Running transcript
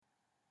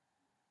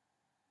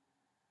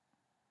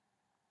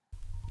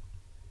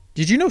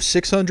Did you know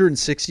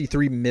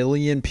 663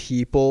 million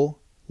people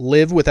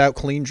live without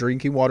clean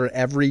drinking water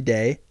every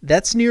day?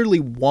 That's nearly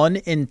 1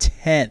 in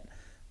 10.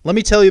 Let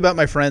me tell you about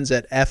my friends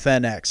at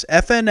FNX.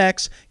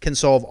 FNX can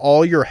solve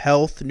all your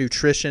health,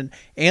 nutrition,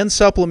 and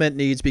supplement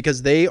needs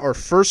because they are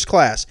first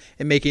class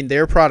in making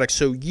their products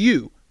so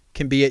you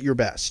can be at your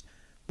best.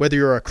 Whether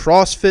you're a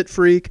CrossFit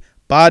freak,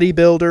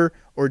 bodybuilder,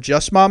 or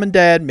just mom and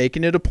dad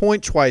making it a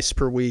point twice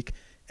per week,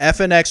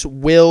 FNX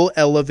will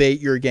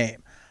elevate your game.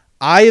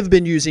 I have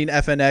been using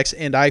FNX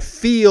and I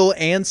feel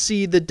and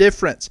see the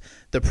difference.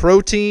 The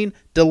protein,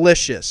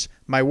 delicious.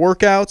 My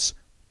workouts,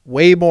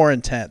 way more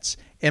intense.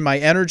 And my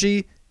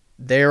energy,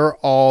 there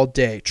all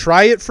day.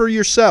 Try it for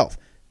yourself.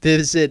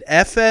 Visit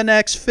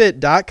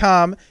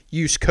fnxfit.com.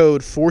 Use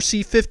code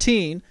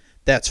 4C15.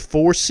 That's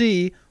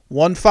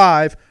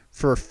 4C15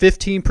 for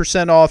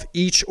 15% off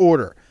each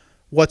order.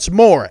 What's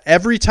more,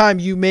 every time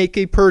you make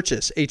a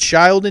purchase, a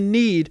child in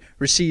need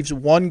receives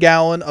 1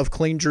 gallon of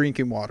clean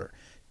drinking water.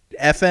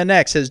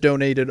 FNX has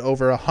donated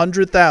over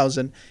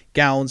 100,000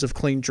 gallons of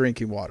clean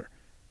drinking water.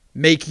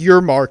 Make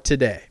your mark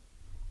today.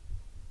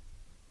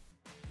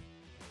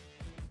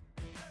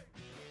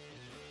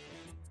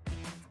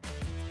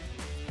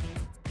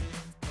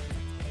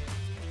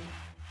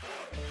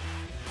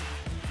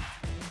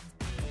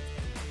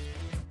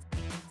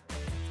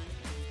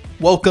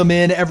 Welcome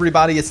in,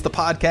 everybody. It's the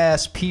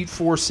podcast, Pete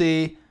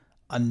 4C.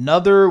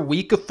 Another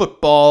week of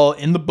football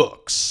in the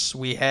books.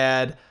 We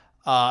had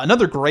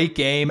another great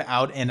game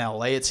out in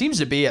LA. It seems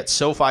to be at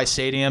SoFi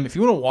Stadium. If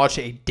you want to watch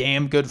a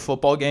damn good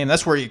football game,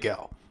 that's where you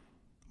go.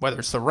 Whether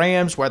it's the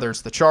Rams, whether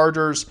it's the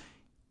Chargers,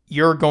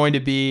 you're going to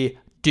be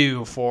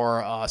due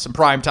for some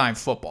primetime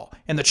football.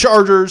 And the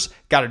Chargers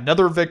got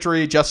another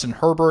victory. Justin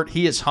Herbert,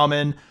 he is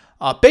humming.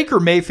 Baker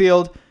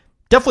Mayfield,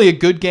 definitely a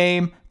good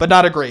game, but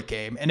not a great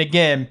game. And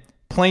again,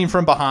 playing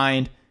from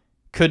behind,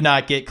 could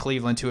not get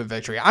Cleveland to a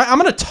victory. I'm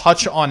going to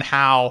touch on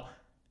how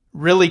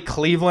really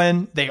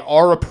Cleveland, they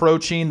are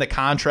approaching the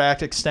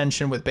contract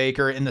extension with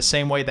Baker in the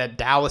same way that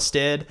Dallas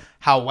did.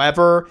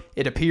 However,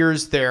 it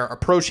appears they're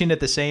approaching it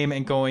the same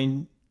and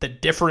going the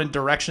different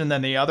direction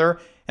than the other.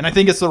 And I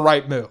think it's the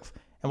right move.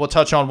 And we'll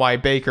touch on why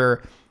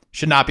Baker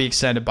should not be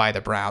extended by the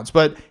Browns.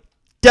 But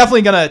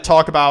definitely going to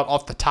talk about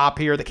off the top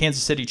here, the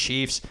Kansas City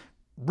Chiefs.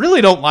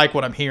 Really don't like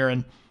what I'm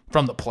hearing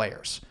from the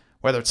players.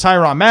 Whether it's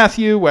Tyrann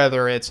Mathieu,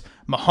 whether it's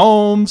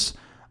Mahomes,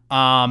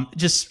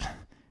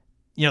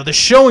 the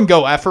show and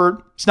go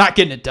effort, it's not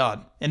getting it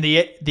done. And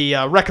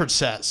the record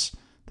says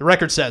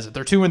it.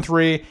 They're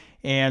 2-3,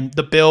 and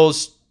the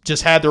Bills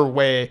just had their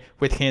way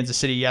with Kansas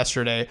City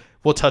yesterday.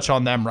 We'll touch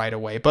on them right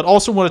away. But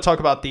also want to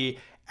talk about the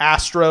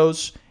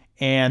Astros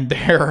and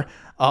their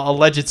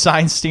alleged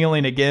sign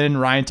stealing again.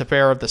 Ryan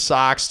Tepera of the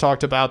Sox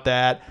talked about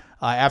that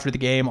after the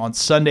game on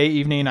Sunday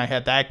evening. I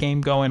had that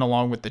game going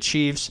along with the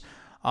Chiefs.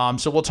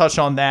 So we'll touch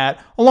on that,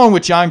 along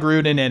with John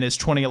Gruden and his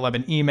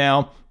 2011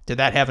 email. Did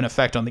that have an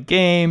effect on the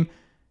game?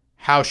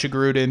 How should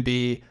Gruden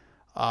be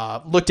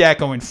looked at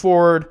going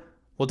forward?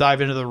 We'll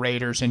dive into the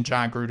Raiders and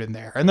John Gruden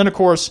there. And then, of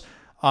course,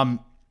 the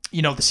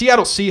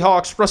Seattle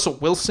Seahawks, Russell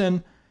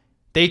Wilson,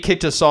 they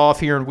kicked us off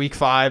here in Week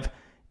 5.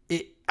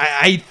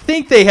 I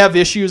think they have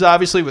issues,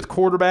 obviously, with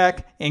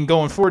quarterback and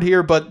going forward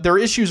here, but their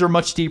issues are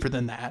much deeper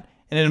than that,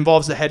 and it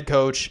involves the head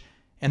coach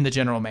and the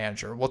general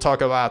manager. We'll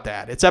talk about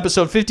that. It's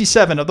episode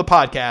 57 of the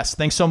podcast.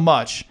 Thanks so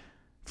much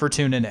for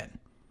tuning in.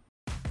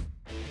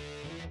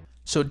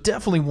 So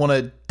definitely want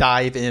to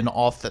dive in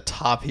off the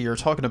top here,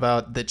 talking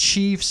about the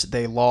Chiefs.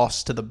 They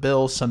lost to the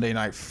Bills Sunday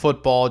Night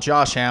Football.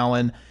 Josh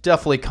Allen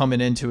definitely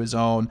coming into his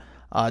own.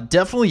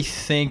 Definitely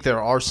think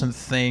there are some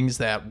things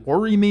that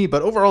worry me,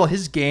 but overall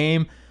his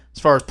game,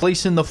 as far as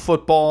placing the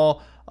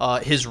football,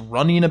 his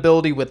running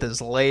ability with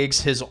his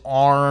legs, his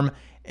arm,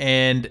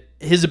 and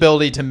his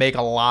ability to make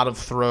a lot of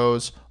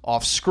throws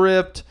off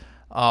script,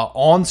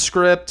 on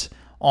script,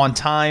 on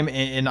time,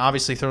 and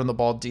obviously throwing the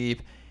ball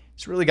deep.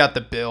 He's really got the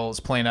Bills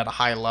playing at a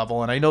high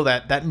level. And I know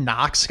that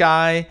Knox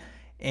guy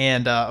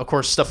and, of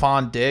course,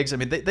 Stephon Diggs, I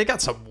mean, they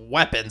got some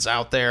weapons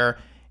out there,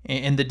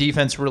 and the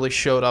defense really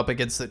showed up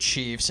against the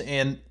Chiefs.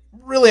 And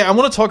really, I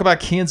want to talk about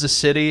Kansas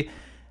City.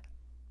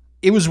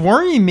 It was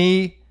worrying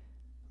me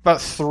about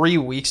 3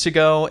 weeks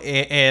ago,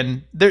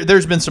 and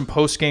there's been some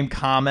post-game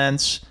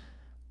comments.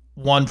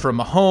 One from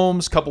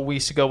Mahomes a couple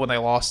weeks ago when they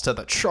lost to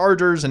the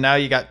Chargers, and now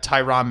you got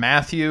Tyrann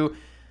Mathieu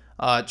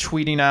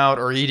tweeting out,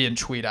 or he didn't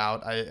tweet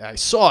out. I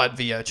saw it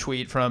via a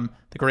tweet from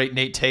the great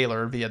Nate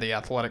Taylor via The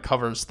Athletic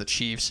covers the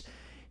Chiefs.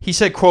 He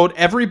said, quote,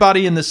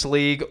 "Everybody in this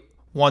league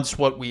wants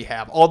what we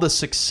have, all the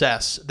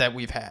success that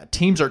we've had.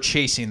 Teams are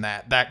chasing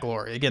that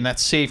glory." Again,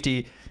 that's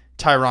safety,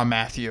 Tyrann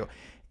Mathieu.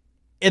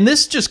 And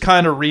this just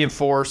kind of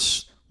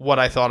reinforced what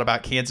I thought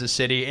about Kansas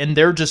City and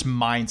their just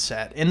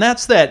mindset. And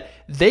that's that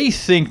they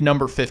think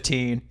number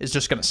 15 is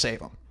just going to save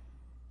them.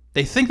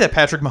 They think that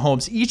Patrick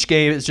Mahomes each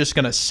game is just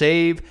going to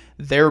save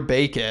their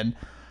bacon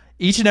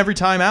each and every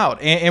time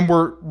out. And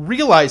we're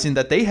realizing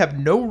that they have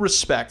no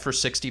respect for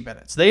 60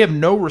 minutes. They have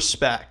no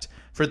respect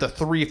for the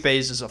 3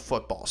 phases of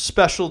football.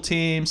 Special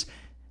teams,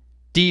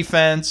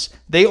 defense.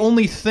 They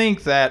only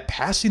think that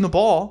passing the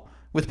ball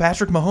with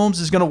Patrick Mahomes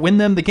is going to win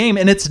them the game,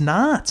 and it's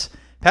not.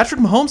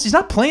 Patrick Mahomes, he's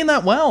not playing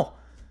that well.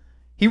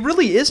 He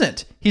really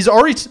isn't. He's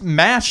already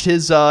matched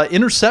his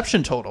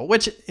interception total,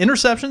 which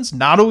interceptions,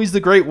 not always the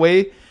great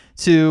way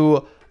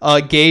to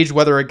gauge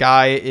whether a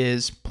guy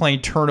is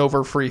playing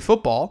turnover-free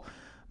football.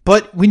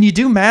 But when you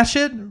do match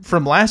it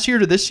from last year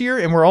to this year,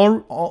 and we're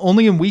all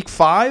only in week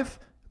 5,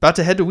 about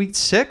to head to week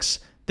 6,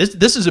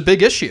 this is a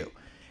big issue.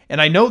 And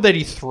I know that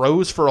he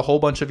throws for a whole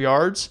bunch of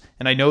yards,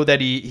 and I know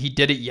that he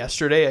did it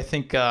yesterday. I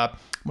think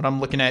what I'm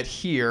looking at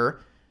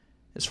here,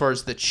 as far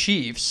as the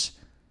Chiefs,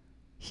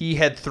 he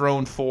had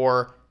thrown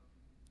for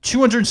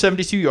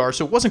 272 yards,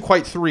 so it wasn't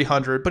quite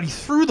 300, but he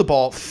threw the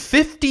ball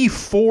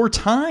 54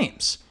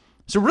 times.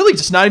 So really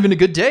just not even a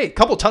good day. A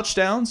couple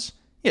touchdowns.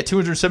 Yeah,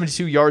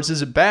 272 yards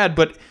isn't bad,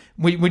 but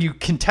when you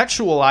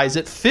contextualize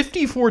it,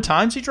 54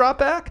 times he dropped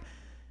back?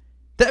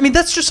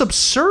 That's just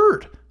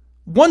absurd.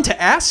 One,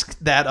 to ask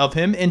that of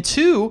him, and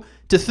two,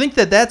 to think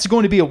that that's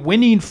going to be a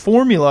winning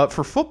formula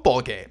for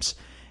football games.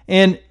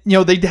 And,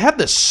 they have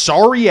this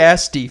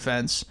sorry-ass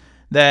defense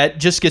that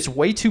just gets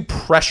way too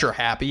pressure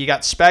happy. You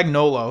got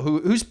Spagnuolo,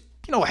 who's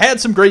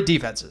had some great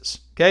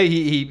defenses. Okay,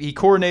 he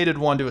coordinated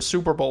one to a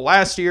Super Bowl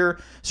last year,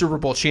 Super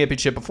Bowl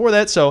championship before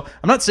that. So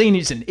I'm not saying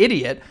he's an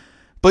idiot,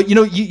 but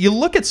you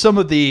look at some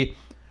of the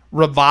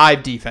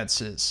revived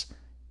defenses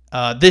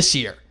this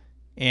year,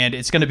 and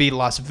it's going to be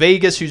Las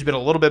Vegas, who's been a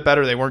little bit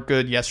better. They weren't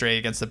good yesterday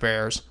against the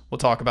Bears. We'll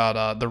talk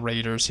about the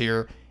Raiders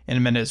here in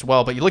a minute as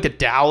well. But you look at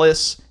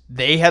Dallas,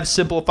 they have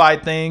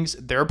simplified things.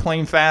 They're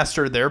playing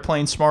faster. They're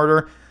playing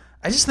smarter.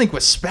 I just think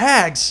with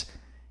Spags,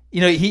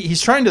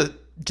 he's trying to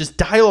just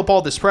dial up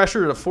all this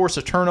pressure to force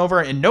a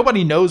turnover, and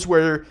nobody knows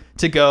where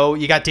to go.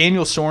 You got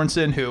Daniel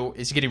Sorensen, who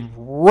is getting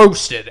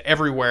roasted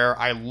everywhere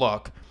I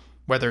look,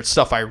 whether it's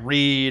stuff I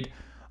read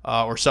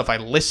or stuff I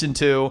listen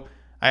to.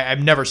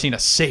 I've never seen a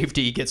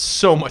safety get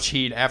so much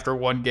heat after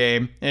one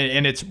game,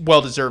 and it's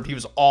well-deserved. He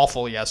was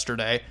awful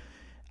yesterday.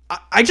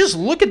 I just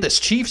look at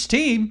this Chiefs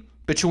team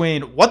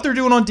between what they're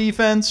doing on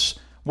defense,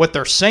 what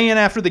they're saying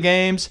after the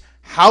games,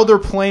 how they're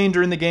playing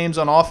during the games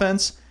on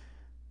offense.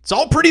 It's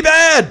all pretty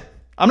bad.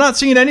 I'm not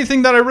seeing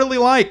anything that I really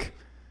like.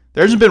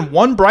 There hasn't been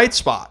one bright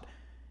spot.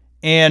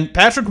 And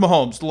Patrick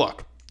Mahomes,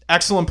 look,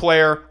 excellent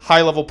player,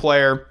 high-level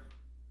player,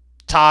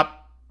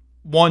 top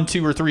 1,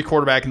 2, or 3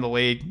 quarterback in the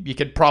league. You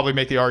could probably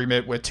make the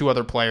argument with 2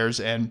 other players,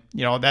 and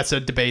that's a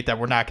debate that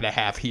we're not going to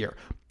have here.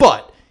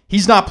 But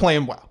he's not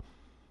playing well.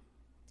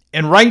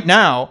 And right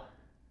now,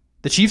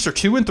 the Chiefs are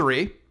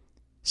 2-3,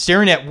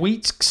 staring at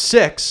week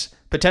 6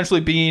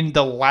 potentially being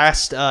the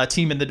last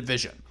team in the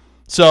division.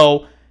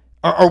 So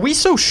are we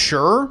so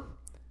sure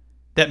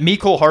that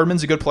Mecole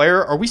Hardman's a good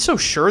player? Are we so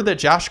sure that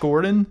Josh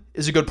Gordon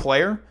is a good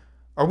player?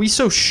 Are we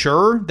so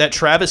sure that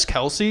Travis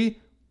Kelce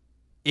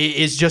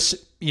is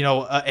just,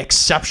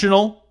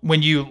 exceptional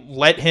when you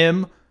let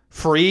him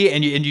free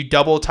and you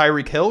double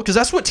Tyreek Hill? Because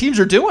that's what teams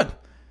are doing.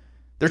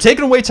 They're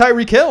taking away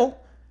Tyreek Hill,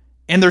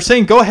 and they're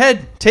saying, go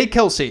ahead, take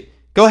Kelce.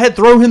 Go ahead,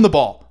 throw him the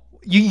ball.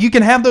 You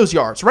can have those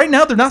yards. Right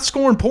now, they're not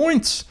scoring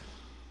points.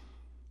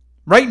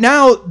 Right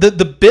now,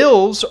 the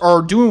Bills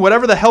are doing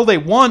whatever the hell they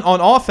want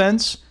on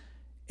offense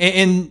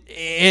and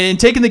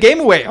taking the game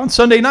away on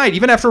Sunday night,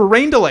 even after a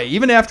rain delay,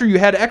 even after you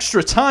had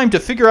extra time to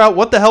figure out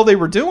what the hell they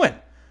were doing.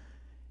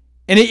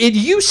 And it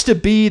used to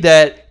be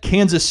that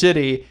Kansas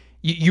City,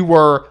 you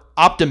were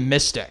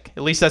optimistic.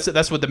 At least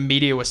that's what the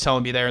media was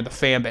telling me there in the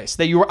fan base,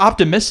 that you were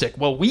optimistic.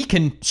 Well, we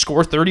can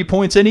score 30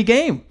 points any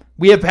game.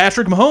 We have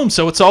Patrick Mahomes,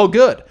 so it's all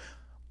good.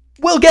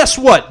 Well, guess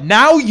what?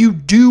 Now you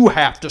do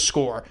have to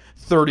score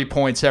 30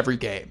 points every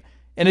game.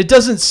 And it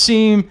doesn't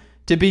seem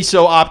to be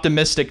so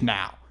optimistic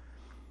now.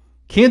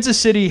 Kansas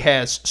City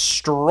has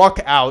struck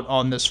out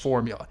on this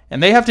formula,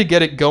 and they have to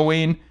get it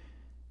going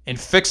and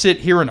fix it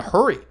here in a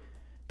hurry.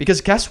 Because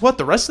guess what?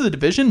 The rest of the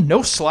division,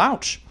 no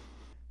slouch.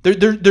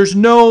 There's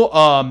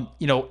no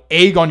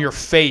egg on your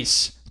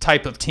face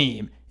type of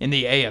team in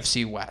the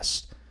AFC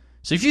West.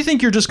 So if you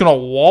think you're just going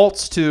to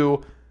waltz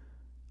to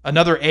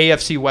another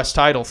AFC West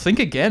title, think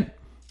again.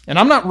 And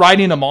I'm not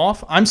writing them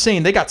off. I'm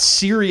saying they got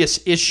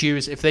serious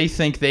issues if they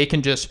think they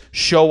can just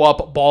show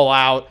up, ball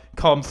out,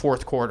 come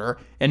fourth quarter,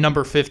 and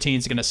number 15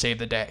 is going to save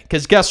the day.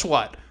 Because guess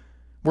what?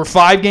 We're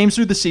 5 games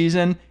through the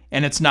season,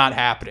 and it's not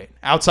happening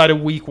outside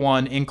of week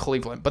 1 in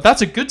Cleveland. But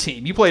that's a good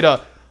team. You played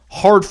a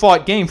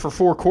hard-fought game for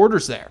 4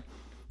 quarters there.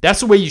 That's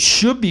the way you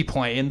should be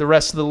playing the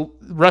rest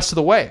of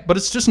the way. But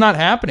it's just not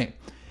happening.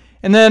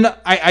 And then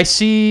I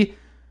see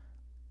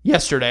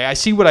yesterday, I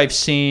see what I've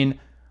seen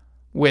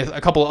with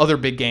a couple of other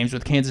big games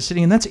with Kansas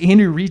City, and that's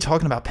Andy Reid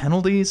talking about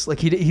penalties. Like,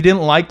 he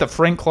didn't like the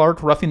Frank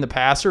Clark roughing the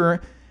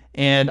passer,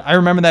 and I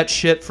remember that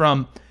shit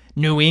from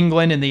New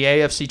England in the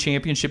AFC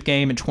Championship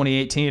game in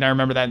 2018. I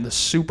remember that in the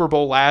Super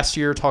Bowl last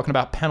year, talking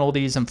about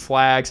penalties and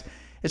flags.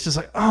 It's just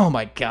like, oh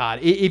my God.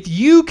 If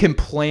you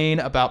complain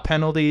about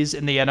penalties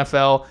in the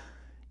NFL,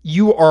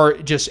 you are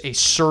just a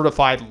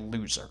certified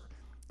loser.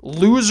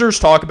 Losers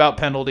talk about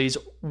penalties.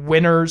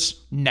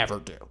 Winners never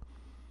do.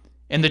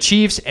 And the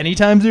Chiefs,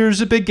 anytime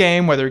there's a big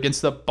game, whether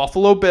against the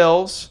Buffalo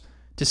Bills,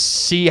 to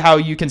see how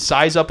you can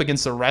size up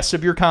against the rest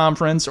of your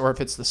conference, or if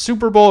it's the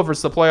Super Bowl, if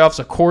it's the playoffs,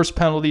 of course,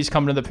 penalties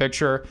come into the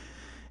picture.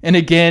 And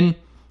again,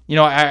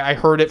 I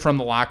heard it from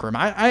the locker room.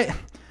 I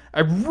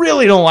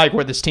really don't like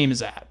where this team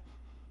is at.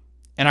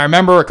 And I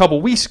remember a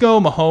couple weeks ago,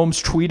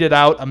 Mahomes tweeted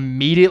out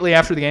immediately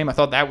after the game. I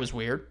thought that was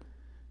weird.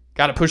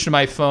 Got it pushed to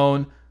my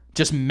phone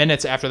just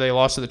minutes after they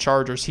lost to the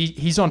Chargers.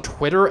 He's on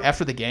Twitter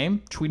after the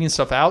game, tweeting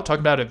stuff out,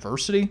 talking about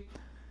adversity.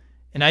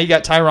 And now you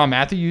got Tyrann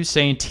Mathieu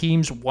saying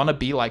teams want to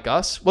be like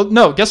us. Well,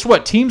 no, guess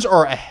what? Teams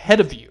are ahead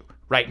of you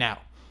right now.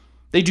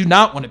 They do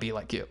not want to be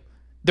like you.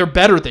 They're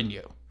better than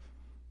you.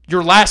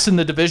 You're last in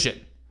the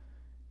division.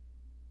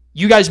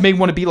 You guys may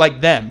want to be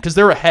like them because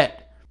they're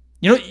ahead.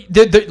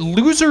 The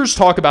losers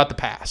talk about the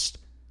past.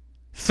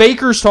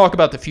 Fakers talk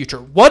about the future.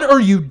 What are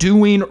you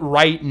doing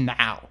right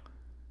now?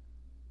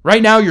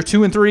 Right now, you're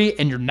 2-3,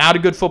 and you're not a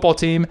good football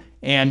team.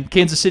 And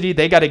Kansas City,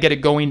 they got to get it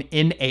going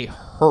in a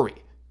hurry.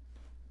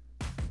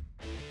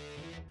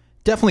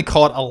 Definitely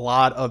caught a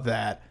lot of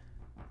that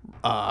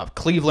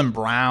Cleveland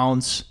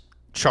Browns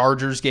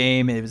Chargers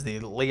game. It was the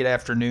late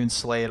afternoon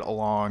slate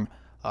along.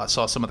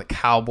 Saw some of the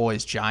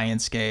Cowboys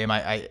Giants game.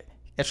 I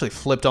actually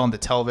flipped on the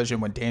television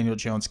when Daniel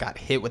Jones got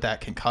hit with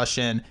that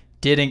concussion.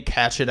 Didn't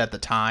catch it at the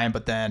time,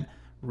 but then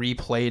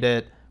replayed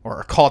it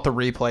or caught the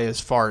replay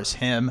as far as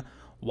him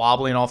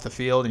wobbling off the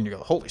field. And you go,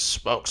 holy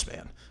smokes,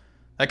 man.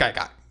 That guy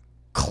got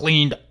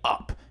cleaned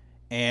up.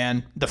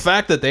 And the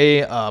fact that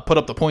they put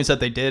up the points that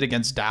they did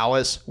against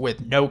Dallas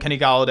with no Kenny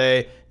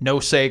Golladay, no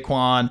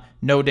Saquon,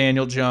 no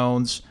Daniel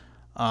Jones.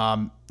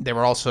 They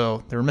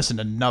were missing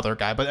another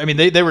guy. But, I mean,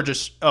 they were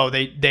just,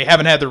 they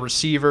haven't had the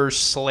receivers,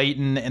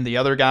 Slayton and the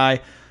other guy.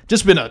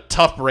 Just been a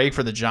tough break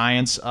for the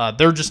Giants.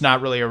 They're just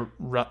not really a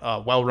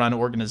well-run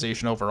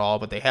organization overall,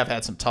 but they have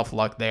had some tough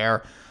luck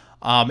there.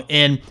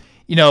 And,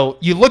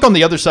 you look on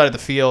the other side of the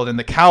field, and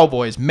the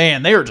Cowboys,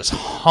 man, they are just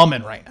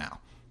humming right now.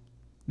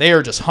 They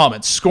are just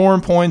humming,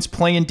 scoring points,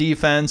 playing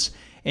defense,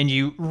 and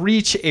you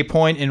reach a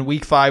point in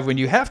Week 5 when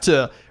you have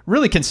to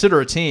really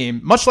consider a team,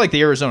 much like the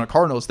Arizona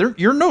Cardinals,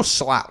 you're no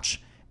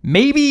slouch.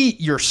 Maybe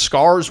your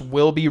scars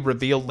will be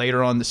revealed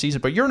later on in the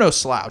season, but you're no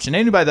slouch. And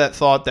anybody that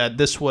thought that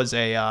this was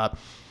a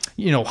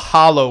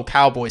hollow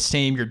Cowboys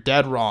team, you're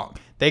dead wrong.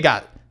 They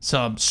got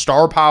some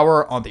star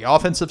power on the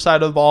offensive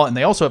side of the ball, and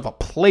they also have a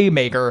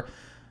playmaker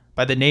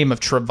by the name of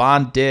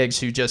Trevon Diggs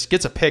who just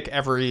gets a pick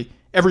every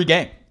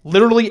game,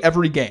 literally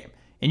every game.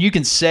 And you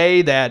can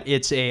say that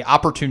it's a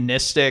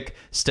opportunistic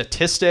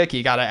statistic.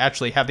 You got to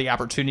actually have the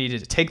opportunity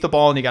to take the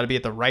ball, and you got to be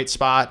at the right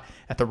spot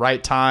at the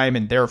right time,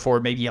 and therefore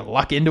maybe you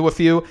luck into a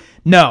few.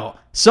 No,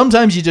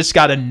 sometimes you just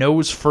got to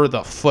nose for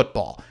the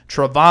football.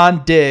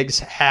 Trevon Diggs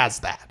has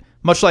that,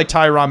 much like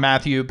Tyrann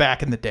Mathieu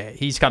back in the day.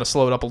 He's kind of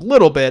slowed up a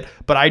little bit,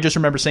 but I just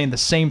remember saying the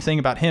same thing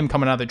about him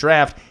coming out of the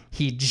draft.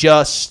 He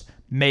just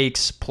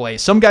makes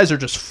plays. Some guys are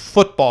just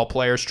football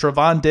players.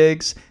 Trevon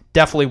Diggs,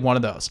 definitely one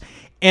of those.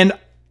 And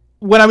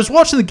when I was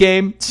watching the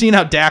game, seeing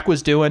how Dak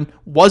was doing,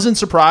 wasn't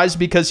surprised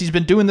because he's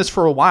been doing this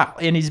for a while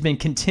and he's been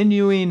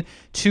continuing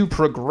to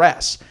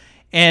progress.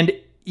 And,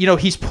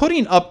 he's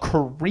putting up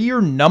career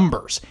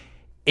numbers,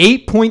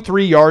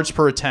 8.3 yards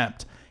per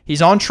attempt.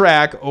 He's on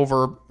track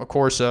over a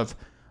course of,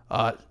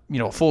 a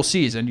full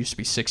season. It used to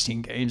be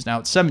 16 games. Now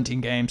it's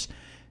 17 games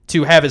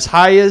to have his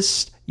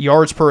highest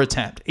yards per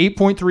attempt.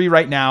 8.3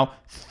 right now,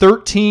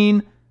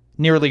 13,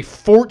 nearly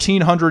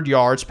 1,400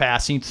 yards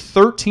passing,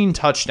 13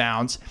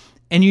 touchdowns.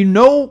 And you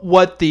know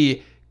what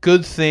the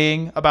good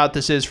thing about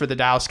this is for the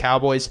Dallas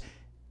Cowboys?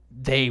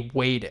 They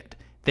waited.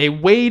 They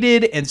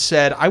waited and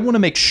said, I want to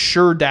make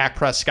sure Dak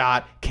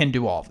Prescott can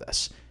do all of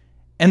this.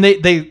 And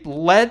they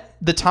let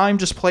the time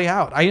just play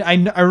out.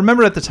 I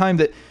remember at the time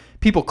that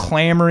people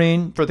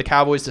clamoring for the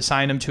Cowboys to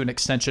sign him to an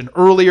extension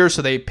earlier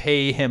so they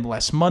pay him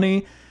less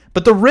money.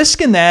 But the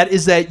risk in that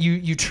is that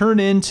you turn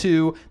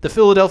into the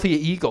Philadelphia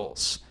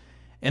Eagles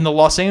and the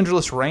Los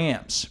Angeles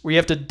Rams, where you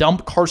have to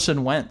dump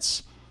Carson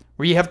Wentz,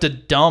 where you have to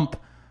dump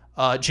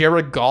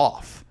Jared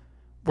Goff,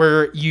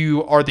 where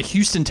you are the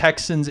Houston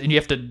Texans and you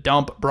have to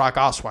dump Brock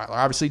Osweiler.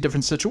 Obviously,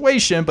 different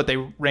situation, but they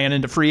ran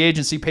into free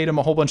agency, paid him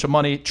a whole bunch of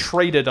money,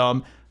 traded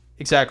him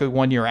exactly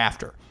 1 year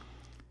after.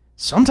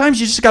 Sometimes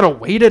you just got to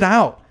wait it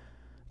out.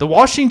 The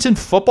Washington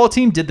football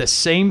team did the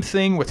same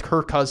thing with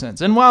Kirk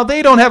Cousins. And while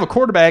they don't have a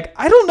quarterback,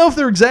 I don't know if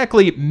they're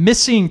exactly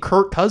missing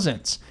Kirk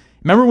Cousins.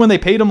 Remember when they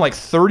paid him like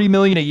 $30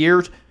 million a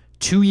year,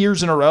 2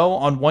 years in a row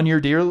on 1 year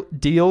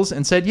deals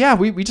and said, yeah,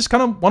 we just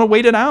kind of want to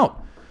wait it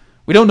out.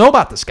 We don't know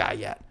about this guy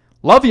yet.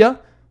 Love you.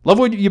 Love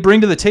what you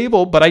bring to the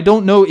table, but I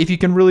don't know if you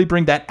can really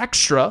bring that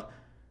extra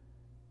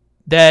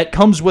that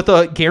comes with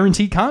a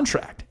guaranteed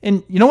contract.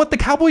 And you know what? The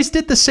Cowboys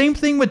did the same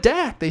thing with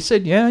Dak. They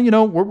said, yeah,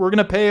 we're going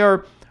to pay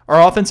our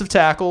offensive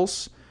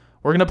tackles.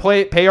 We're going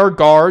to pay our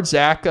guard,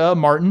 Zach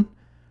Martin.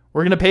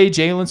 We're going to pay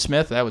Jalen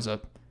Smith. That was a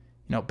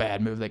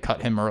bad move. They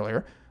cut him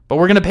earlier. But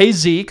we're going to pay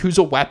Zeke, who's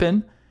a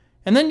weapon.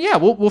 And then, yeah,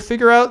 we'll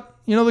figure out,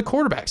 the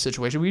quarterback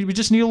situation. We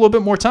just need a little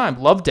bit more time.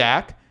 Love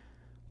Dak,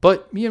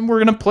 but we're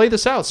going to play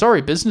this out.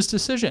 Sorry, business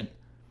decision.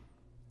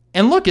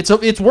 And look,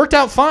 it's worked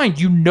out fine.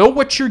 You know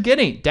what you're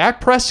getting.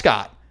 Dak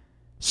Prescott,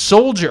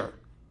 soldier.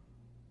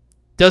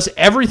 Does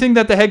everything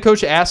that the head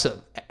coach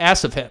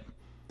asks of him.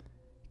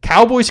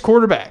 Cowboys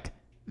quarterback.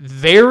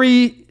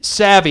 Very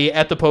savvy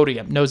at the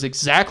podium. Knows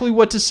exactly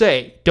what to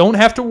say. Don't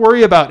have to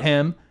worry about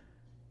him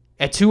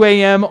at 2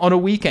 a.m. on a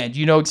weekend.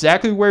 You know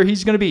exactly where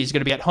he's going to be. He's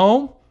going to be at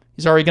home.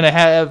 He's already going to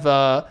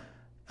have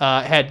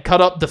had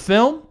cut up the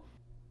film.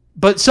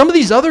 But some of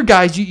these other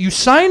guys, you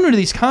sign into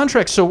these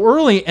contracts so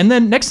early, and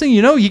then next thing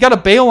you know, you got to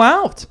bail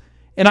out.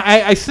 And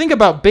I think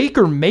about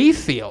Baker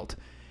Mayfield.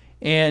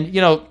 And,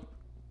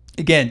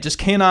 again, just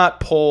cannot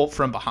pull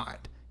from behind.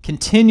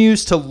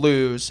 Continues to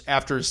lose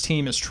after his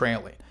team is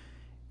trailing.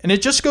 And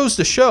it just goes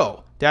to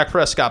show, Dak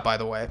Prescott, by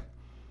the way,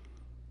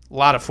 a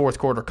lot of fourth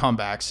quarter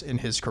comebacks in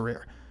his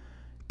career.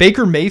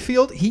 Baker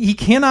Mayfield, he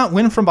cannot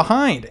win from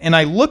behind. And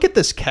I look at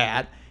this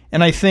cat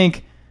and I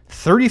think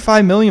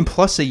 $35 million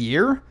plus a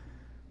year?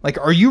 Like,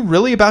 are you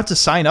really about to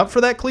sign up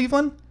for that,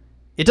 Cleveland?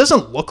 It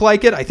doesn't look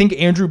like it. I think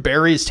Andrew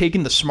Berry is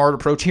taking the smart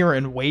approach here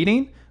and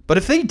waiting. But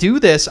if they do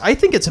this, I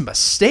think it's a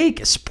mistake,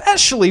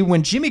 especially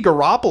when Jimmy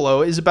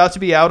Garoppolo is about to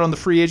be out on the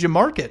free agent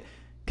market.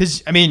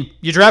 Because,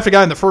 you draft a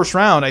guy in the first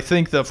round, I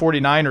think the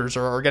 49ers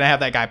are going to have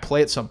that guy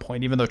play at some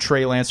point, even though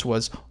Trey Lance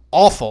was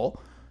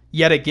awful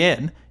yet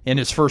again in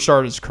his first start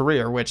of his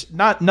career, which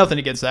nothing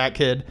against that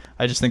kid.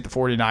 I just think the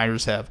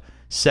 49ers have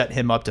set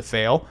him up to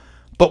fail.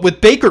 But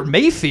with Baker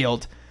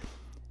Mayfield,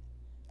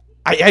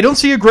 I don't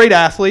see a great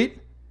athlete.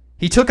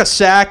 He took a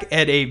sack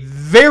at a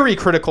very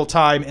critical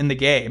time in the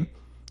game.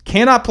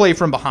 Cannot play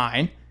from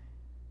behind.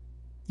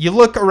 You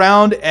look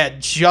around at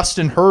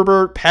Justin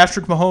Herbert,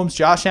 Patrick Mahomes,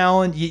 Josh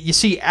Allen. You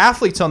see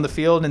athletes on the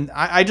field, and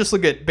I just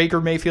look at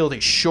Baker Mayfield.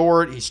 He's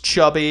short, he's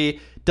chubby,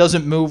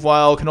 doesn't move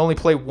well, can only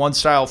play one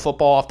style of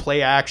football off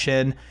play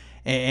action,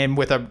 and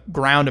with a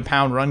ground and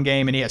pound run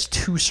game, and he has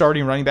 2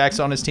 starting running backs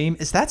on his team.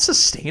 Is that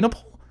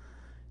sustainable?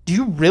 Do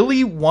you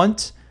really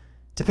want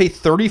to pay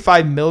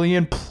 $35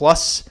 million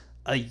plus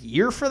a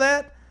year for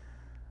that?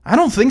 I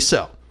don't think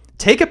so.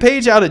 Take a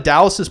page out of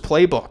Dallas's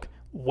playbook.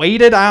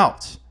 Wait it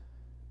out.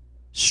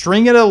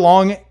 String it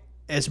along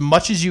as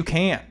much as you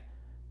can.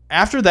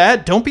 After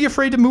that, don't be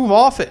afraid to move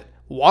off it.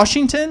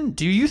 Washington,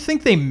 do you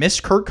think they miss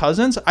Kirk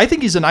Cousins? I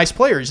think he's a nice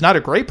player. He's not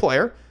a great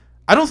player.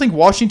 I don't think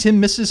Washington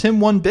misses him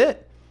one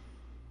bit.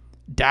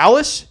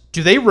 Dallas,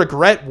 do they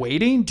regret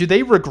waiting? Do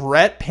they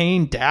regret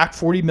paying Dak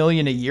 $40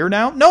 million a year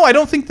now? No, I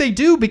don't think they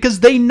do, because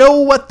they know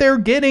what they're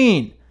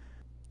getting.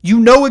 You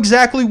know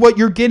exactly what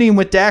you're getting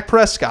with Dak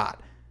Prescott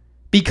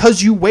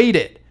because you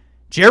waited.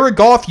 Jared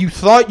Goff, you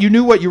thought you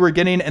knew what you were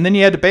getting, and then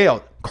you had to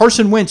bail.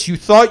 Carson Wentz, you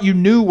thought you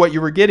knew what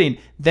you were getting,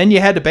 then you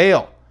had to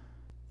bail.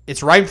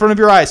 It's right in front of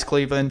your eyes,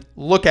 Cleveland.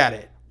 Look at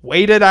it.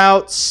 Wait it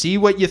out. See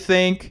what you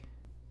think.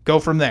 Go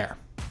from there.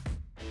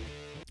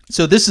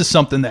 So this is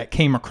something that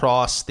came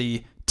across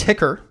the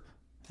ticker,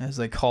 as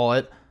they call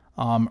it,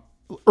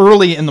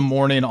 early in the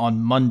morning on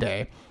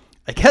Monday.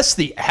 I guess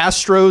the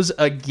Astros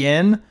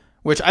again,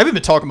 which I haven't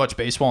been talking much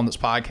baseball on this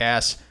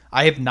podcast.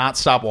 I have not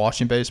stopped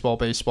watching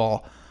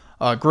baseball.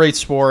 Great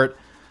sport.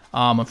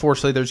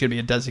 Unfortunately, there's going to be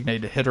a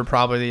designated hitter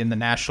probably in the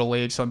National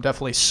League, so I'm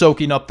definitely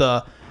soaking up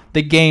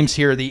the games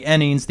here, the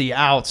innings, the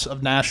outs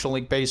of National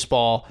League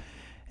Baseball,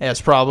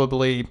 as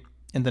probably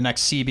in the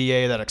next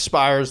CBA that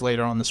expires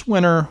later on this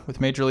winter with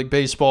Major League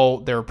Baseball,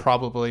 there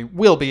probably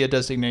will be a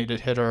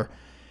designated hitter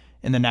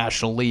in the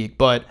National League.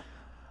 But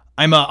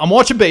I'm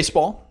watching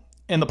baseball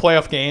in the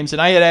playoff games,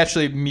 and I had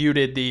actually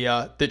muted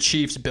the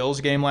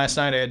Chiefs-Bills game last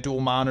night. I had dual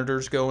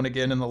monitors going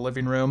again in the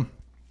living room.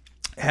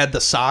 I had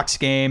the Sox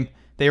game.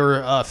 They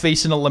were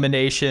facing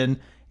elimination,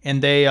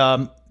 and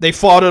they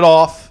fought it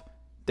off.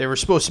 They were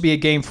supposed to be a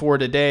Game 4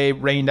 today,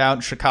 rained out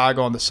in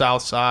Chicago on the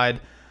south side.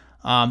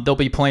 They'll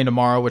be playing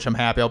tomorrow, which I'm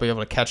happy I'll be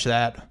able to catch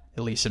that,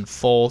 at least in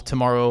full,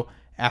 tomorrow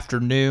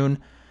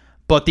afternoon.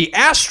 But the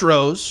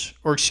Astros,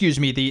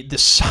 the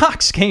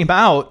Sox came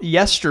out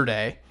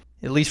yesterday,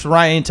 at least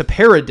Ryan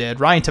Tepera did.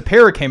 Ryan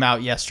Tepera came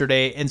out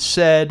yesterday and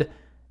said,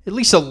 at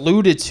least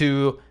alluded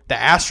to, the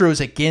Astros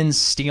again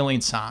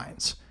stealing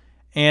signs.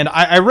 And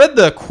I read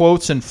the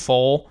quotes in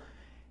full,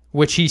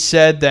 which he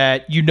said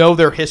that you know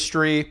their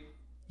history,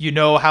 you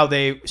know how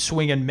they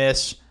swing and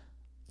miss,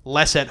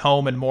 less at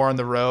home and more on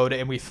the road,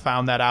 and we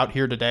found that out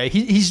here today.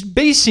 He's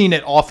basing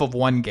it off of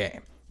one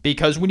game,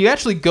 because when you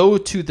actually go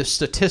to the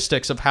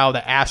statistics of how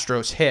the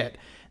Astros hit,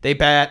 they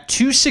bat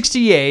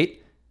 .268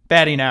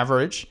 batting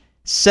average,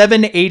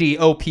 .780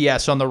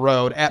 OPS on the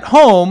road. At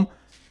home,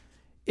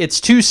 it's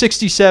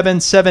 .267,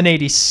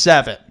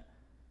 .787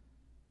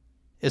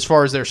 as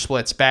far as their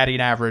splits, batting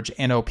average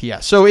and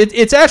OPS. So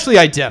it's actually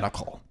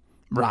identical,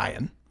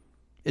 Ryan.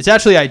 It's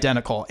actually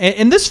identical.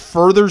 And this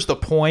furthers the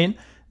point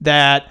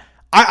that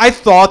I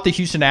thought the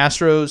Houston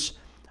Astros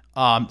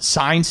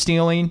sign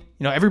stealing,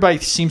 everybody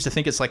seems to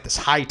think it's like this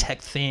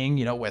high-tech thing,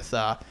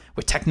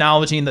 with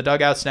technology in the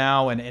dugouts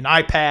now and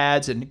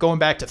iPads and going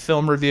back to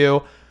film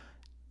review.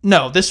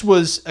 No, this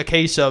was a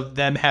case of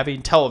them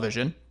having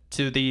television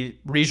to the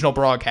regional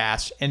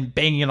broadcast and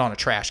banging it on a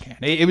trash can.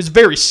 It was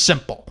very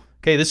simple.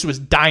 Okay, this was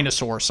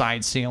dinosaur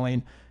sign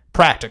stealing,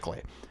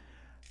 practically.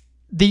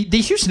 the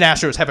Houston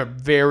Astros have a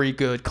very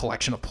good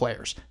collection of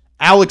players.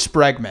 Alex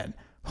Bregman,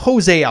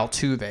 Jose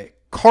Altuve,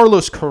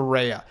 Carlos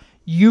Correa,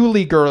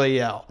 Yuli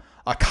Gurriel,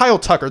 Kyle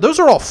Tucker. Those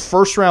are all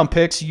first-round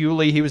picks.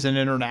 Yuli, he was an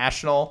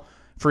international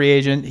free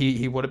agent.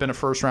 He would have been a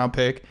first-round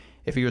pick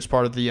if he was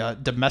part of the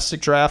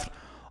domestic draft.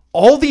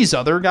 All these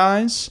other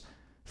guys,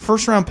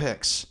 first-round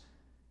picks.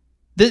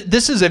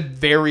 This is a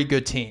very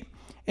good team.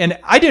 And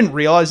I didn't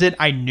realize it.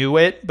 I knew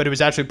it, but it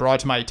was actually brought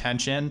to my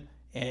attention,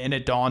 and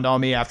it dawned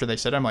on me after they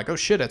said it. I'm like, oh,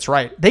 shit, that's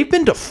right. They've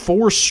been to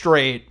 4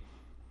 straight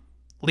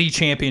league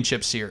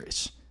championship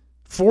series.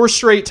 4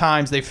 straight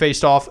times they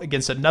faced off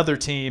against another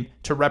team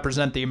to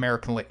represent the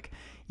American League.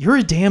 You're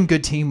a damn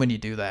good team when you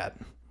do that.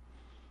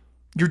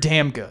 You're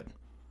damn good.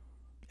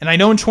 And I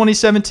know in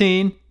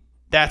 2017,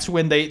 that's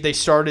when they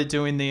started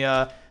doing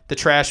the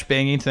trash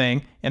banging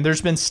thing. And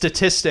there's been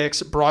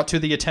statistics brought to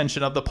the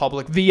attention of the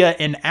public via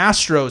an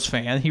Astros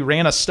fan. He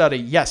ran a study.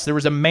 Yes, there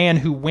was a man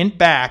who went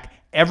back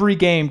every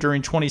game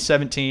during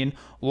 2017,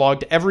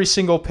 logged every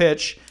single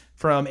pitch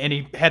and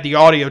he had the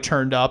audio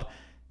turned up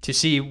to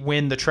see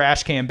when the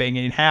trash can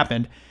banging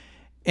happened.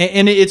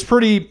 And it's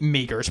pretty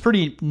meager. It's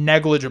pretty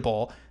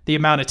negligible, the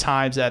amount of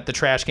times that the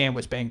trash can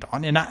was banged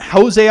on. And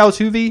Jose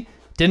Altuve,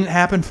 didn't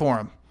happen for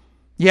him.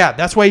 Yeah,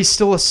 that's why he's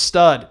still a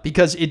stud,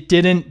 because it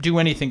didn't do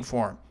anything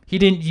for him. He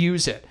didn't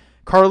use it.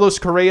 Carlos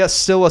Correa,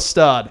 still a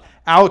stud.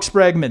 Alex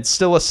Bregman,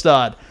 still a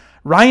stud.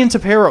 Ryan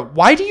Tepera,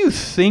 why do you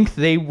think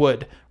they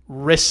would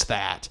risk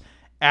that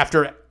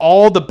after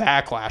all the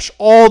backlash,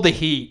 all the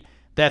heat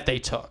that they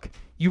took?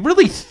 You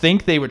really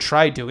think they would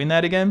try doing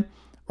that again?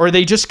 Or are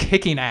they just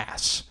kicking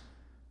ass?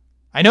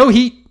 I know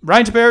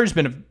Ryan Tepera has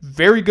been a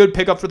very good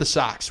pickup for the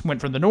Sox.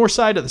 Went from the north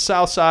side to the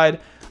south side.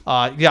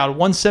 Got a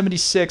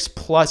 176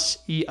 plus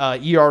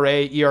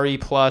ERA, ERE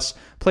plus,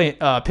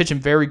 pitching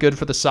very good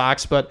for the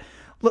Sox. But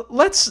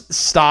let's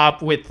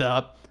stop with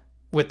the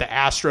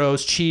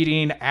Astros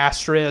cheating,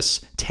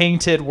 asterisk,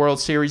 tainted World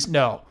Series.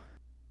 No.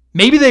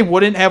 Maybe they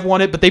wouldn't have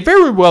won it, but they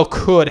very well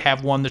could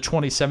have won the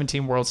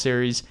 2017 World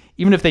Series,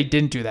 even if they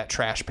didn't do that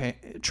trash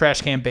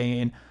can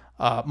banging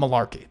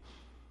malarkey.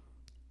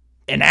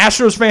 An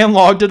Astros fan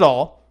logged it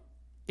all.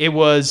 It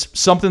was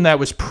something that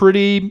was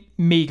pretty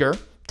meager.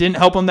 Didn't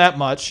help them that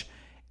much.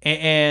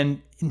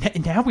 And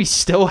now we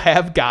still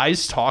have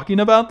guys talking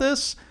about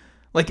this.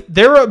 Like,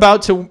 they're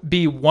about to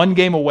be 1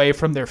 game away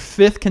from their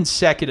 5th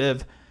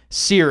consecutive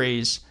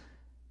series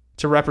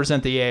to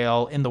represent the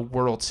AL in the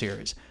World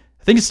Series.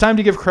 I think it's time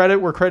to give credit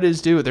where credit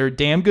is due. They're a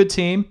damn good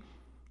team.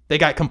 They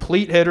got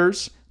complete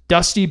hitters.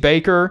 Dusty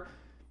Baker,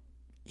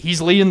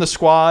 he's leading the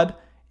squad,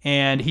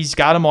 and he's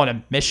got him on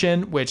a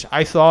mission, which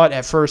I thought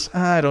at first,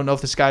 I don't know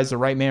if this guy's the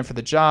right man for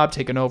the job,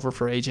 taking over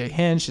for A.J.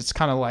 Hinch. It's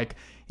kind of like,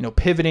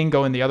 pivoting,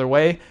 going the other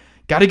way.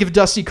 Got to give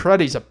Dusty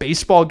credit. He's a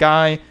baseball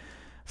guy.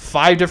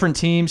 5 different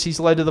teams he's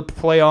led to the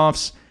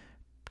playoffs.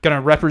 Going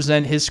to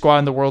represent his squad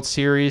in the World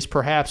Series,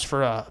 perhaps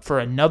for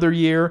another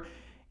year.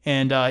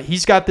 And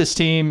he's got this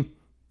team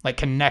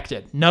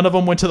connected. None of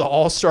them went to the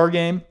All-Star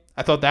game.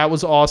 I thought that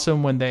was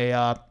awesome when they,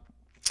 I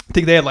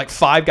think they had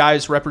 5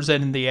 guys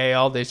representing the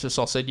AL. They just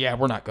all said, yeah,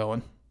 we're not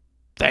going.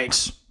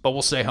 Thanks, but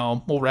we'll stay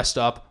home. We'll rest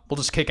up. We'll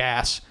just kick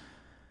ass.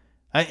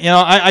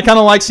 I kind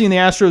of like seeing the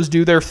Astros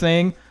do their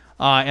thing.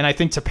 And I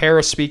think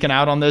Tepera speaking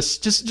out on this,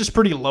 just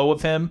pretty low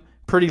of him.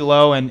 Pretty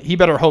low, and he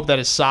better hope that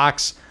his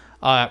Sox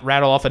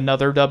rattle off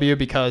another W,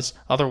 because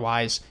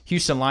otherwise,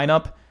 Houston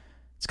lineup,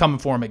 it's coming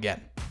for him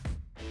again.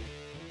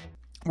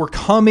 We're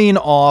coming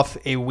off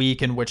a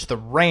week in which the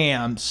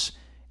Rams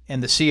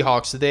and the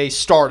Seahawks, they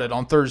started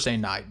on Thursday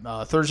night.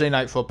 Thursday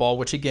Night Football,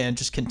 which again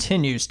just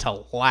continues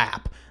to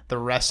lap the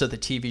rest of the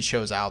TV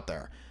shows out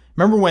there.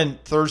 Remember when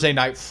Thursday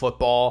Night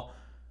Football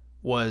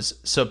was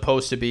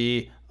supposed to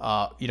be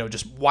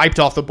just wiped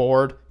off the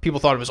board? People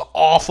thought it was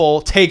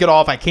awful. Take it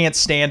off. I can't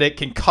stand it.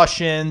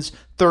 Concussions,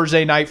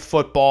 Thursday Night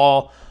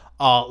Football,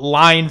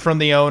 line from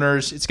the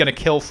owners. It's going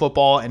to kill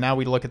football. And now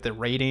we look at the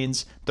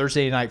ratings.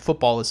 Thursday Night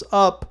Football is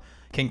up.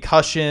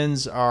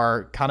 Concussions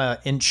are kind of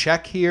in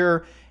check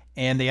here.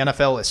 And the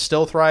NFL is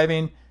still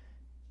thriving.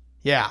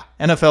 Yeah,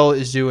 NFL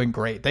is doing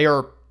great. They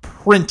are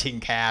printing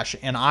cash.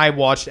 And I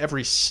watched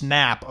every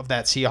snap of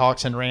that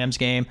Seahawks and Rams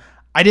game.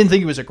 I didn't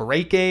think it was a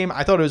great game.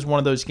 I thought it was one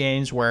of those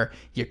games where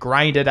you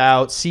grind it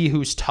out, see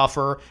who's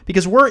tougher,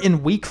 because we're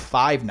in week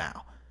 5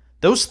 now.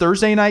 Those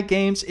Thursday night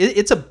games,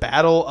 it's a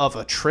battle of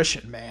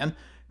attrition, man.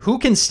 Who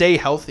can stay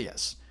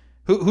healthiest?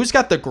 Who's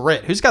got the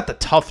grit? Who's got the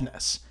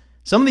toughness?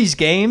 Some of these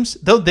games,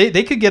 though,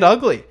 they could get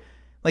ugly.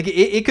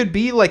 It could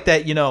be like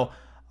that,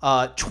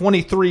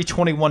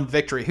 23-21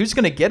 victory. Who's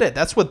going to get it?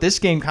 That's what this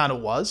game kind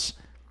of was.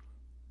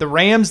 The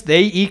Rams,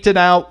 they eked it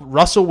out.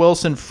 Russell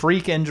Wilson,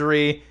 freak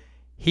injury.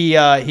 He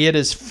had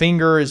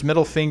his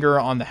middle finger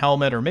on the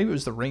helmet, or maybe it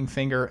was the ring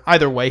finger.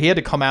 Either way, he had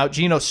to come out.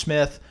 Geno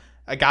Smith,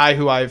 a guy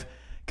who I've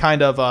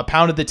kind of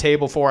pounded the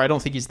table for. I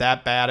don't think he's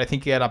that bad. I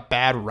think he had a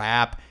bad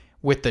rap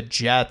with the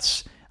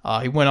Jets.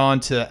 He went on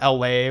to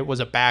L.A., was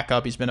a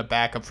backup. He's been a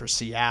backup for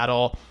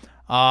Seattle.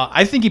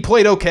 I think he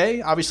played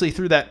okay, obviously,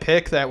 through that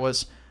pick. That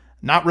was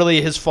not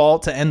really his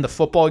fault to end the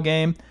football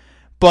game.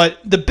 But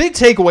the big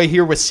takeaway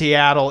here with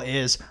Seattle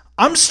is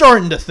I'm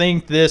starting to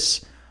think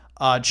this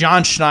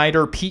John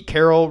Schneider, Pete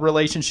Carroll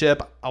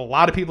relationship, a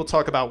lot of people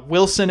talk about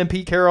Wilson and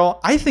Pete Carroll.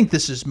 I think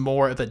this is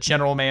more of a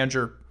general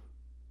manager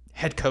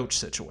head coach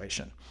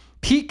situation.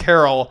 Pete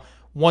Carroll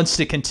wants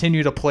to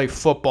continue to play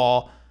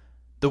football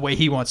the way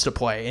he wants to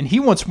play, and he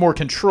wants more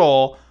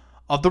control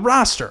of the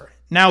roster.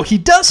 Now, he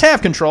does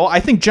have control. I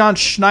think John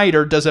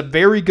Schneider does a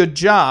very good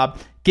job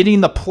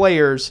getting the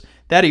players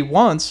that he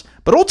wants,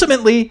 but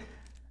ultimately,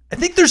 I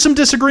think there's some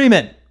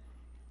disagreement.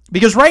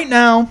 Because right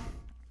now,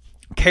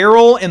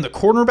 Carroll in the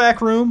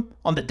cornerback room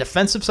on the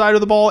defensive side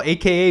of the ball,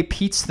 a.k.a.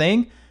 Pete's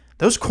thing,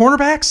 those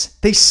cornerbacks,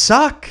 they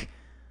suck.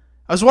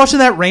 I was watching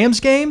that Rams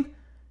game.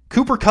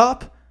 Cooper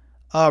Kupp,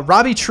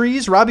 Robbie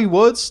Trees, Robbie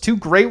Woods, two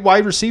great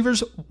wide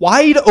receivers,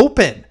 wide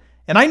open.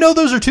 And I know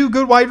those are two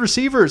good wide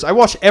receivers. I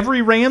watch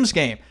every Rams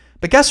game.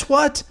 But guess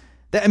what?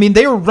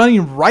 They were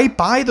running right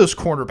by those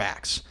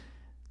cornerbacks.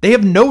 They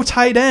have no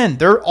tight end.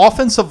 Their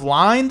offensive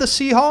line, the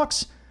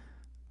Seahawks,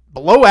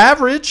 below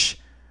average.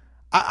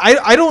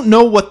 I don't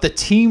know what the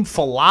team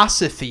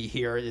philosophy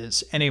here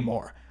is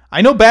anymore.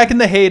 I know back in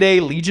the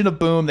heyday, Legion of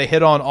Boom, they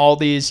hit on all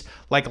these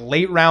like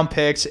late round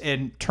picks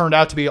and turned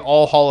out to be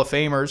all Hall of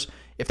Famers.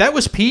 If that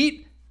was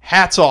Pete,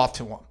 hats off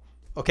to him.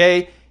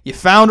 Okay? You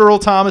found Earl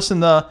Thomas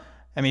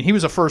he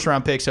was a first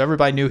round pick, so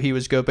everybody knew he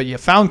was good, but you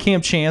found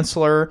Cam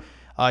Chancellor,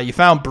 you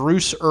found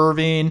Bruce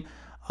Irving,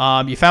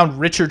 you found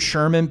Richard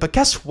Sherman, but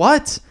guess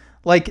what?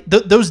 Like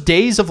those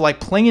days of like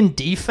playing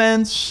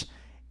defense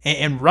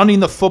and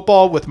running the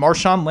football with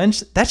Marshawn Lynch,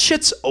 that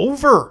shit's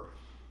over.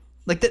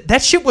 Like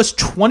that shit was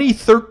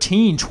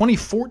 2013,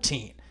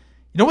 2014. You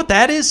know what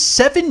that is?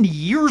 7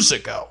 years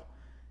ago.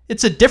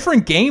 It's a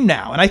different game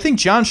now. And I think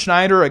John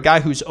Schneider, a guy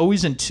who's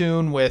always in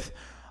tune with,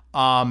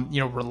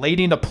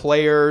 relating to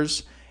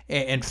players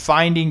and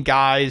finding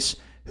guys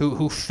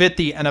who fit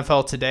the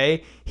NFL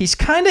today, he's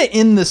kind of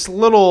in this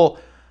little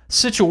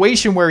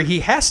situation where he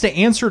has to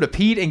answer to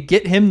Pete and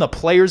get him the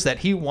players that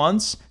he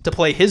wants to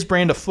play his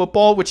brand of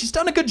football, which he's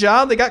done a good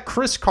job. They got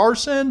Chris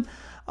Carson,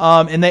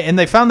 and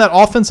they found that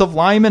offensive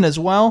lineman as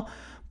well.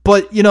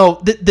 But,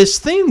 this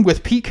thing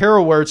with Pete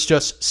Carroll where it's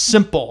just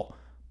simple,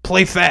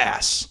 play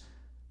fast,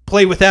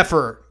 play with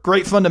effort,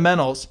 great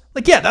fundamentals.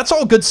 Like, yeah, that's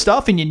all good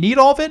stuff, and you need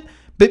all of it.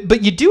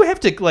 But you do have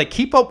to like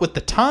keep up with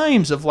the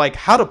times of like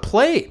how to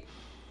play.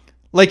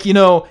 Like,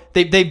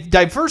 they've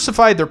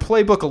diversified their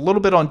playbook a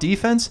little bit on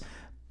defense,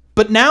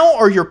 but now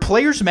are your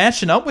players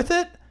matching up with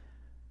it?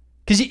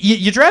 Because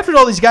you drafted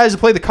all these guys to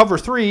play the cover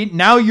three.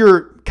 Now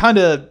you're kind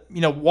of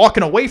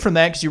walking away from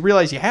that because you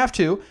realize you have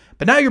to.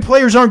 But now your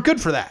players aren't good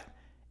for that.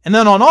 And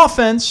then on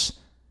offense,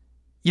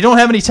 you don't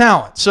have any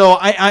talent. So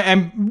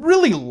I'm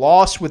really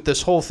lost with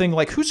this whole thing.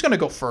 Like, who's going to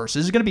go first?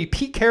 Is it going to be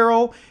Pete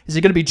Carroll? Is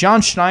it going to be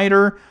John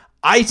Schneider?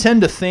 I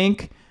tend to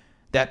think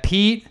that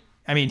Pete,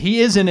 he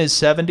is in his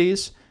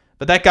 70s,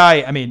 but that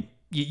guy,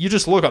 you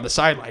just look on the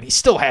sideline. He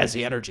still has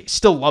the energy,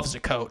 still loves to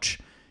coach.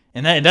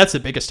 And that's the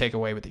biggest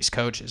takeaway with these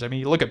coaches.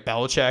 You look at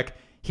Belichick.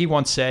 He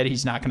once said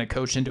he's not going to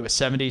coach into his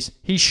 70s.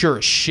 He sure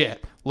as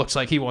shit looks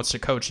like he wants to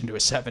coach into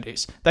his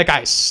 70s. That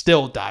guy's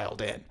still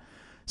dialed in.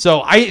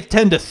 So I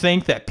tend to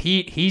think that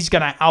Pete, he's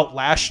going to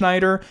outlast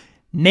Schneider,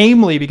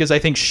 namely because I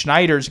think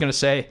Schneider's going to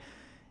say,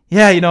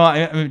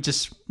 yeah,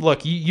 just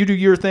look, you do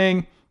your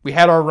thing. We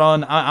had our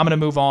run. I'm going to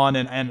move on,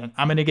 and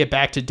I'm going to get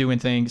back to doing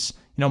things,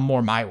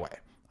 more my way.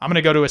 I'm going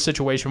to go to a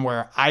situation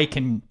where I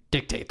can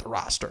dictate the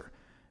roster.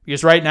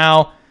 Because right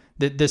now,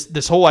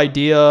 this whole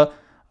idea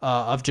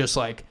of just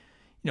like,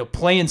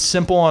 playing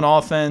simple on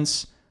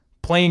offense,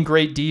 playing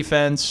great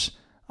defense,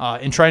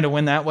 and trying to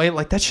win that way,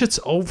 like that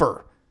shit's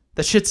over.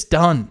 That shit's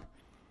done.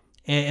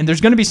 And there's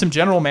going to be some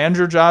general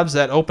manager jobs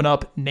that open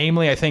up.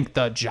 Namely, I think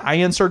the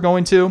Giants are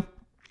going to.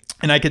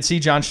 And I could see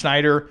John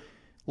Schneider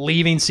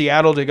leaving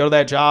Seattle to go to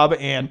that job.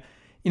 And,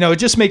 it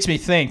just makes me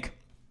think,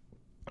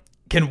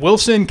 can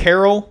Wilson,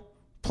 Carroll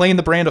playing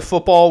the brand of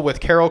football with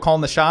Carroll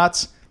calling the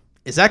shots?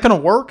 Is that going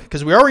to work?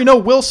 Because we already know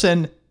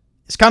Wilson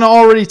is kind of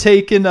already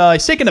taking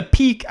a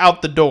peek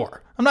out the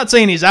door. I'm not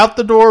saying he's out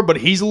the door, but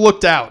he's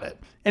looked out at.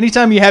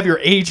 Anytime you have your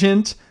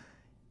agent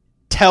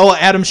tell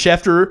Adam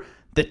Schefter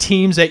the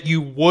teams that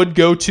you would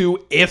go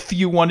to if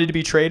you wanted to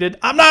be traded.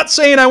 I'm not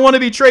saying I want to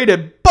be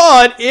traded,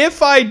 but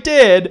if I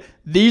did,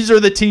 these are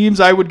the teams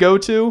I would go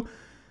to.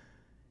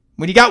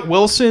 When you got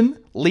Wilson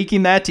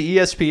leaking that to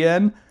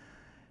ESPN,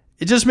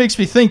 it just makes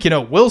me think,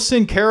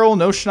 Wilson, Carroll,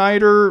 no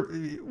Schneider,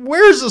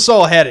 where's this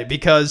all headed?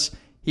 Because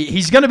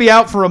he's going to be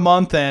out for a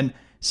month, and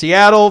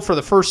Seattle, for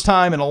the first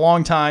time in a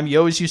long time, you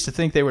always used to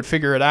think they would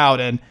figure it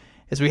out. And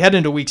as we head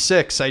into week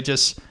 6, I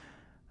just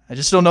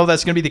don't know if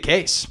that's going to be the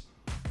case.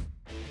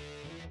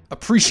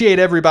 Appreciate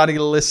everybody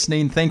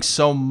listening. Thanks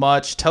so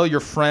much. Tell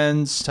your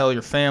friends, tell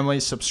your family,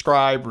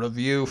 subscribe,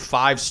 review,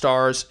 5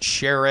 stars,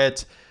 share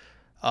it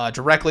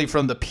directly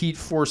from the Pete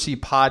Forsey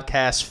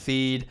podcast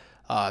feed.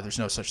 There's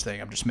no such thing.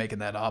 I'm just making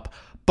that up.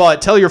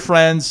 But tell your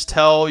friends,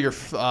 tell your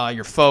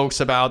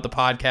folks about the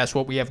podcast,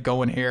 what we have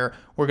going here.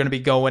 We're going to be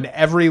going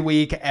every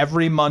week,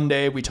 every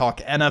Monday. We talk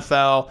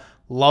NFL,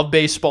 love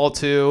baseball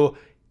too.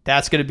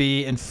 That's going to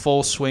be in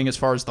full swing as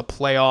far as the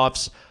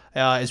playoffs.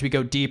 As we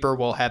go deeper,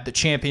 we'll have the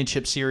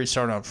championship series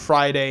starting on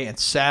Friday and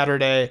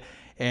Saturday,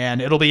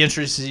 and it'll be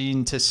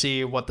interesting to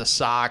see what the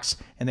Sox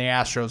and the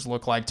Astros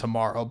look like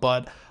tomorrow.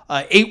 But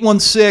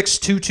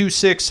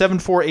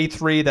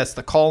 816-226-7483, that's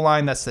the call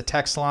line, that's the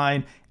text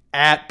line,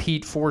 at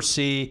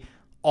Pete4C,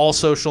 all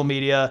social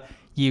media.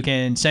 You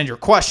can send your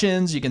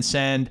questions, you can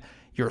send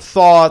your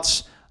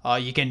thoughts,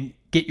 you can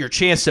get your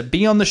chance to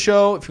be on the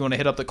show if you want to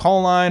hit up the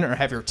call line or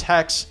have your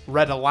text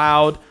read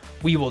aloud.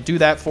 We will do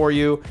that for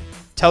you.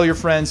 Tell your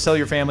friends, tell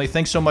your family.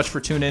 Thanks so much for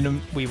tuning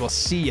in. We will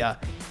see you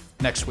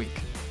next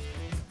week.